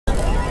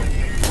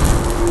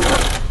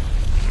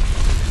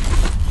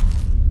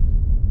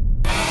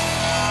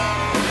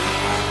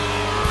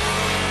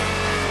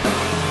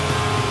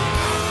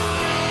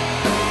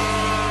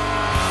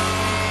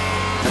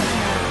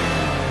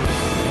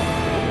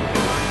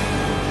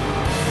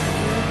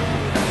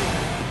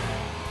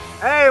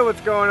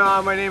what's going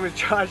on? My name is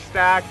Josh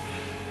Stack,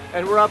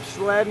 and we're up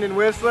sledding in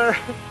Whistler.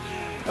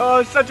 Oh,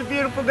 it's such a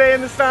beautiful day in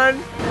the sun.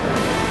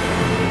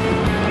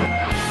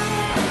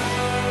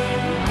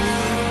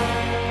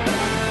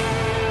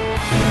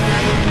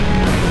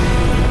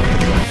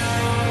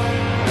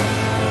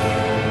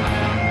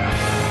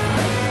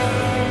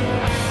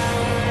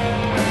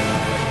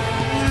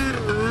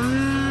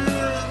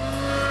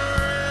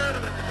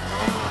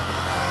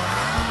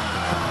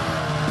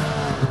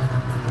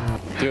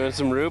 Doing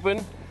some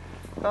rooping?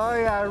 Oh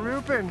yeah,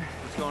 rooping.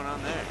 What's going on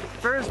there?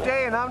 First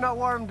day and I'm not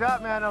warmed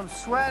up, man. I'm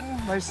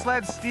sweating, my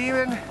sled's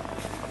steaming,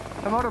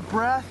 I'm out of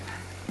breath.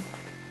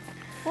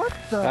 What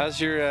the? How's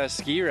your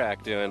ski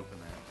rack doing?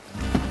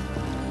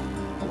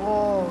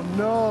 Oh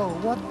no,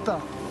 what the?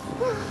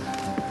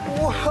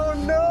 Whoa,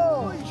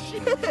 no! Holy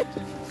shit!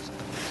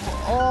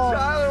 Oh.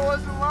 Tyler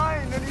wasn't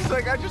lying, and he's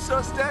like, I just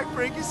saw Stack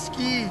break his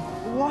ski.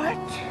 What?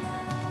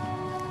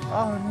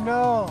 Oh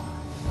no.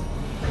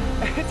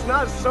 It's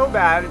not so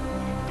bad. If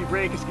you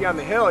break a ski on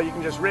the hill, you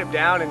can just rip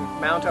down and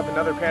mount up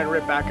another pair and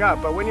rip back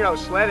up. But when you're out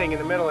sledding in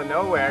the middle of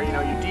nowhere, you know,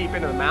 you're deep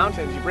into the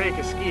mountains, you break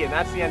a ski and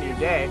that's the end of your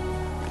day.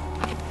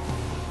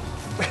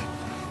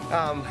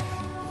 Well,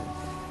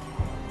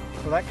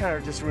 that kind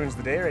of just ruins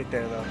the day right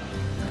there though.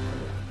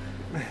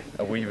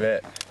 A wee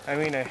bit. I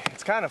mean,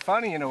 it's kind of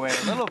funny in a way,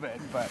 a little bit,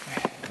 but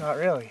not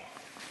really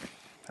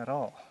at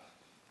all.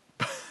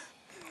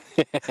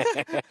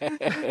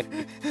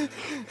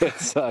 It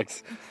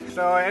sucks.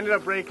 So I ended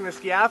up breaking the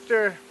ski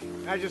after.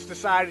 I just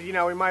decided, you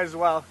know, we might as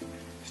well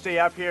stay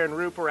up here and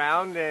roop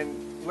around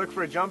and look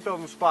for a jump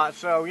building spot.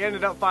 So we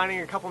ended up finding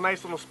a couple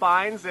nice little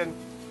spines and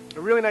a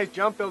really nice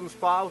jump building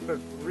spot with a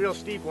real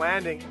steep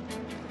landing.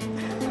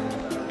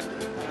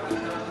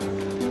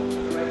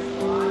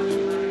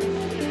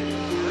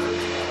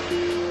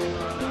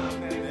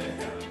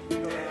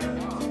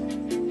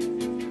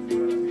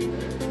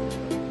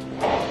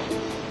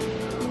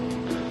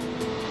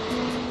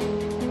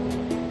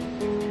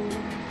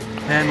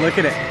 And look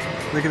at it.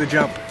 Look at the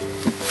jump.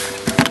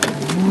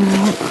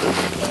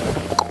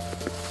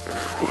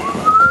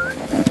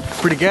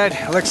 Pretty good.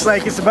 Looks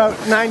like it's about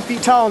 9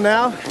 feet tall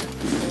now.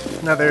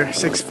 Another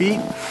 6 feet,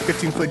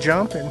 15-foot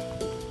jump, and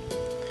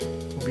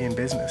we'll be in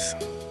business.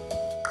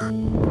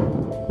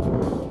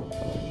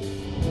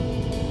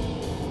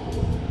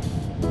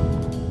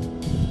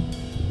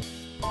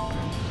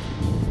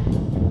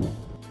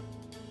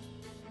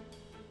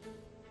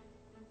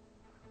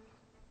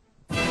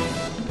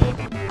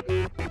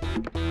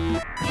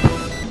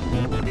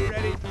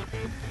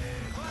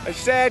 I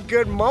said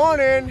good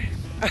morning.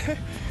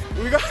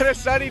 We got a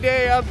sunny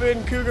day up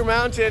in Cougar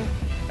Mountain.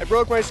 I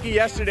broke my ski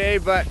yesterday,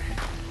 but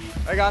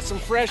I got some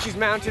freshies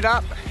mounted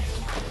up.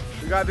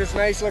 We got this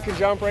nice looking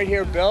jump right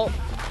here built,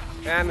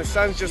 and the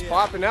sun's just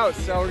popping out.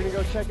 So we're gonna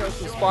go check out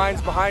some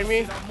spines behind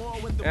me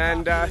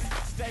and get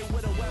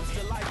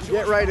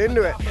right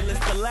into it.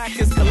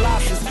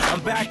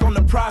 I'm back on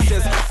the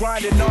process,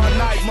 grinding all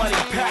night, money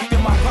packed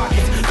in my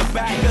pockets. The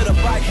back of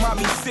the bike,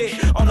 mommy sit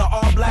on the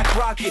all-black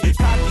rocket.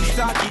 Cocky,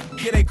 stocky,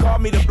 yeah, they call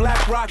me the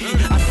Black Rocky.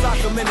 I sock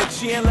them in the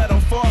chin, let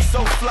them fall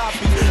so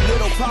floppy.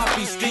 Little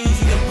poppy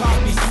steezy and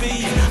poppy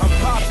seeds. I'm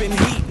popping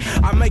heat,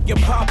 I make it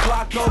pop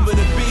lock over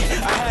the beat.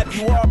 I have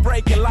you all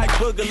breaking like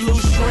Boogaloo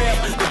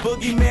Shrimp. The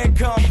boogeyman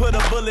come, put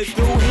a bullet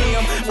through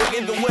him. We're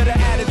in the with an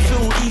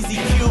attitude,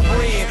 easy cube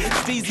ring.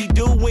 Steezy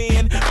do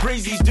win,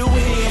 breezy's do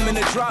him. In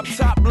the drop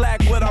top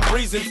black, what I'm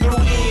breezing through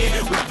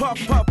in. We puff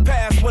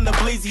past when the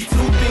bleezy too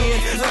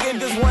thin. Look at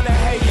this one that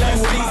hate,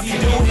 let's easy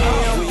do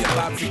him. We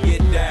about to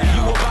get down,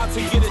 you about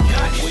to get it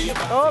done.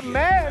 Oh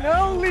man,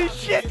 holy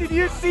shit, did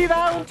you see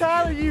that one,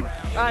 Tyler?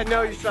 I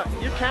know you saw,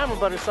 your camera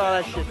buddy saw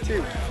that shit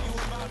too.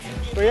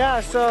 But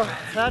yeah, so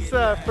that's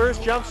the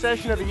first jump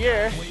session of the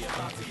year.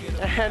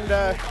 And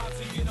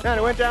man,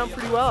 it went down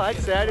pretty well, I'd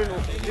say. I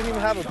didn't even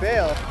have a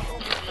bail.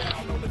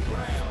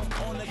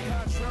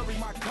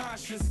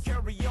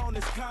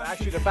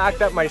 Actually, the fact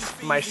that my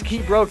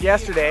ski broke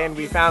yesterday and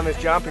we found this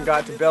jump and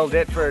got to build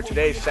it for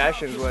today's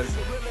sessions was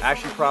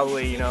actually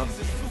probably, you know,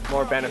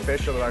 more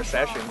beneficial to our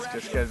sessions,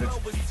 just because it's,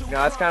 you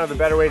know, that's kind of the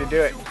better way to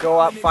do it. Go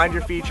up, find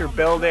your feature,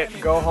 build it,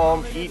 go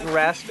home, eat and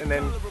rest, and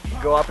then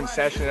go up and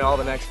session it all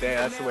the next day.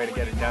 That's the way to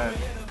get it done.